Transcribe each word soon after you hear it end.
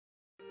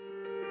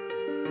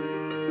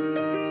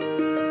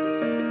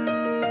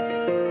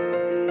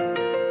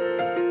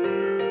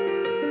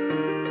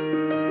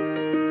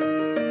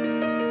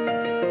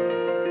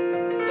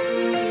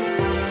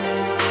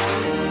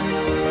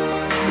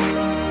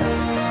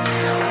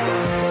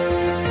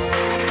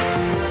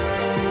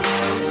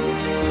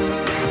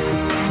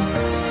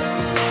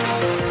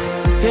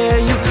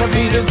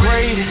be the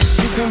greatest,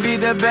 you can be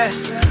the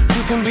best.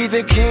 You can be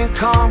the King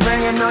Kong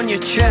banging on your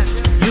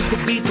chest. You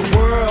can beat the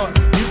world,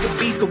 you can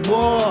beat the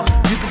war.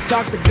 You can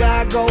talk to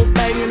God, go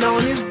banging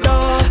on his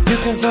door. You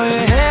can throw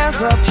your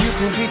hands up, you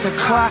can beat the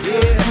clock.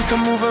 You can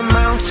move a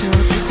mountain,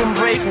 you can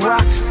break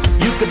rocks.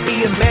 You can be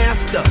a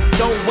master,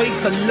 don't wait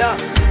for luck.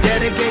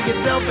 Dedicate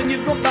yourself and you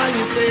gon' find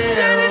yourself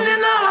standing in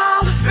the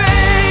Hall of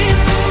Fame.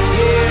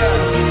 Yeah.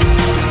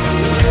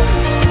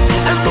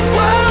 And the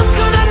world's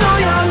gonna know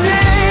your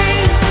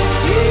name.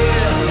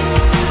 Yeah.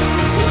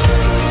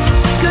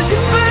 'Cause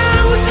you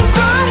burn with the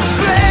brightest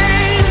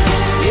flame.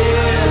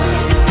 Yeah.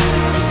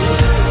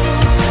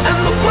 And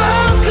the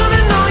world's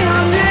gonna know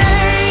your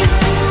name.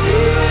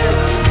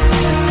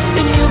 Yeah.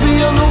 And you'll be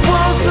on the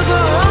walls of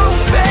the Hall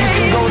of Fame. You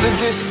can go the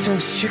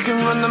distance, you can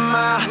run the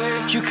mile.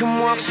 You can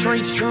walk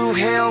straight through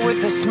hell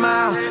with a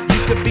smile. You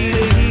could be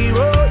the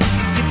hero, you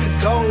can get the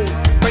gold.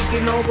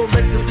 Breaking all the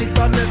records they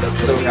thought never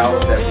could So be now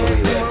broke.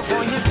 definitely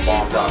the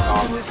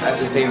bomb.com. At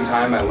the same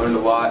time, I learned a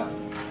lot.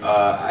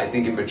 I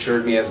think it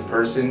matured me as a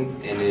person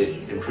and it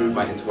improved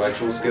my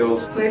intellectual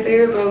skills. My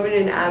favorite moment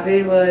in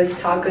AVID was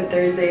Taco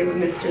Thursday with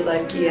Mr.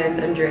 Ledke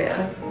and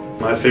Andrea.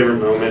 My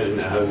favorite moment in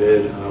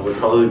AVID would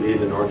probably be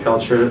the NorCal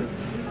trip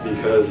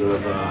because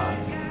of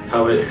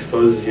how it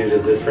exposes you to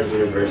different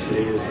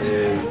universities,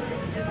 and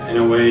in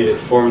a way it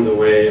formed the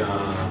way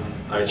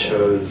I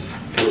chose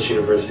which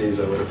universities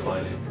I would apply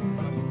to.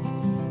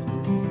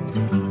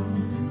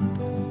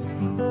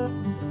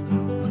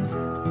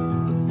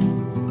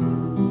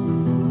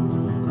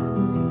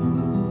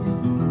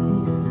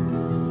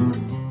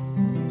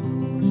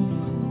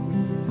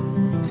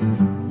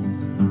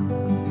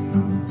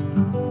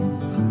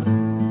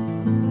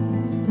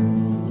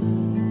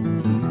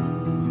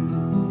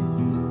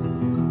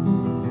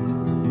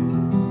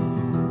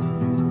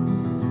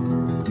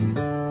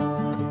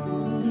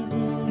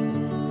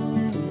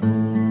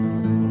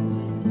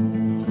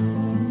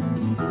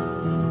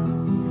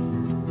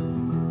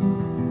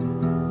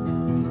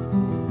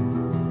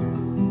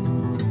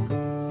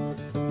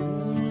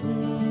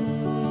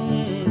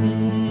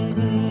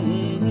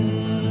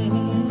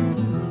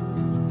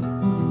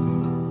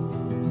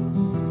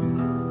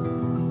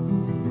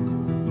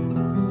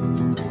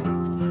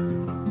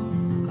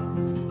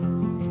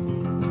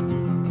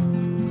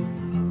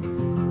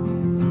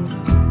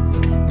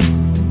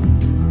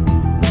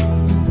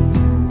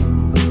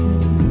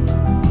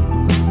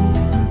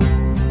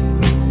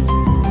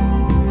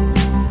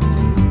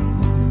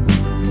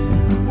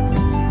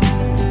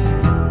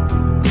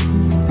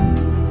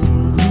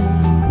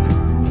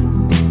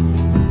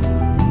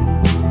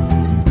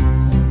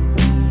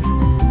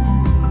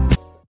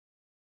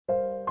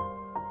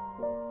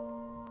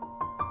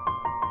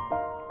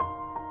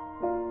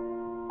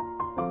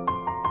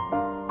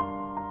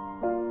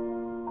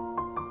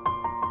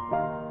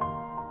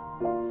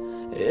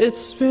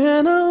 It's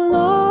been a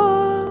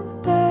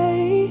long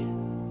day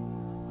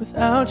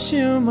without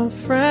you, my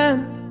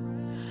friend,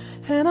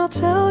 and I'll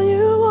tell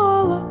you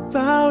all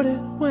about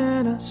it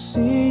when I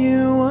see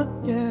you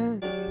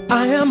again.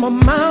 I am a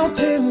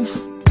mountain,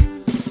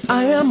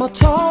 I am a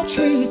tall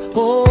tree,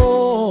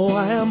 oh,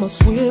 I am a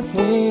swift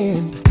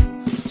wind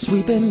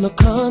sweeping the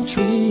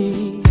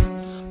country.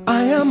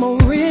 I am a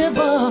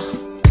river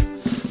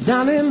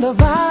down in the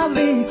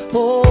valley,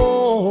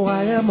 oh,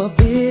 I am a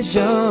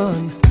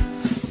vision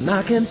and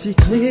I can see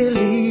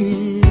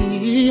clearly.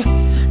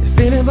 If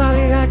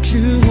anybody asks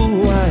you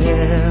who I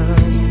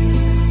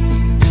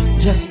am,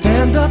 just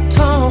stand up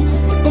tall,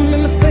 look them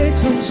in the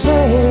face and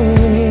say,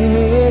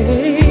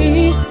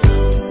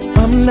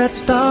 I'm that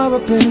star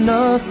up in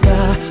the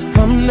sky,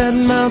 I'm that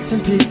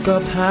mountain peak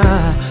up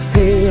high.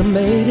 Hey, I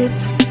made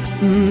it,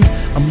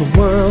 I'm the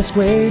world's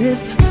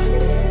greatest,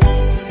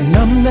 and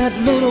I'm that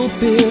little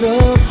bit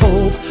of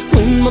hope.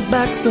 When my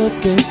back's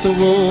against the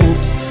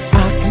ropes,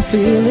 I can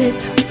feel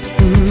it.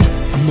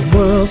 I'm the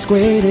world's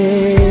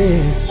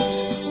greatest.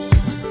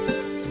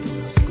 The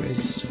world's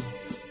greatest,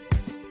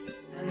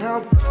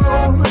 Joe.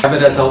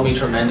 AVID has helped me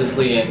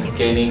tremendously in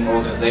gaining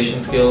organization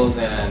skills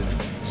and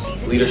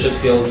leadership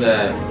skills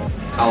that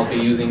I'll be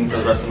using for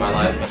the rest of my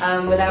life.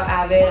 Without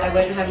AVID, I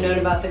wouldn't have known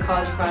about the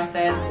college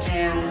process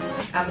and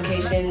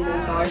applications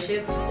and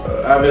scholarships.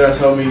 AVID has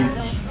helped me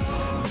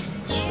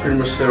pretty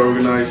much stay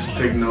organized,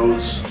 take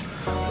notes,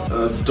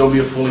 don't be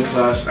a fool in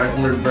class, act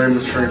very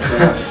mature in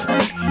class.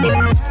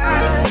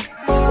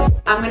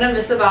 I'm gonna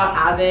miss about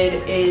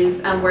AVID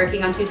is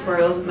working on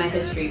tutorials with my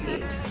history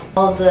peeps.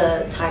 All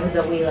the times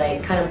that we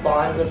kind of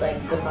bond with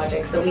the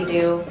projects that we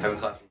do. Having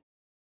classroom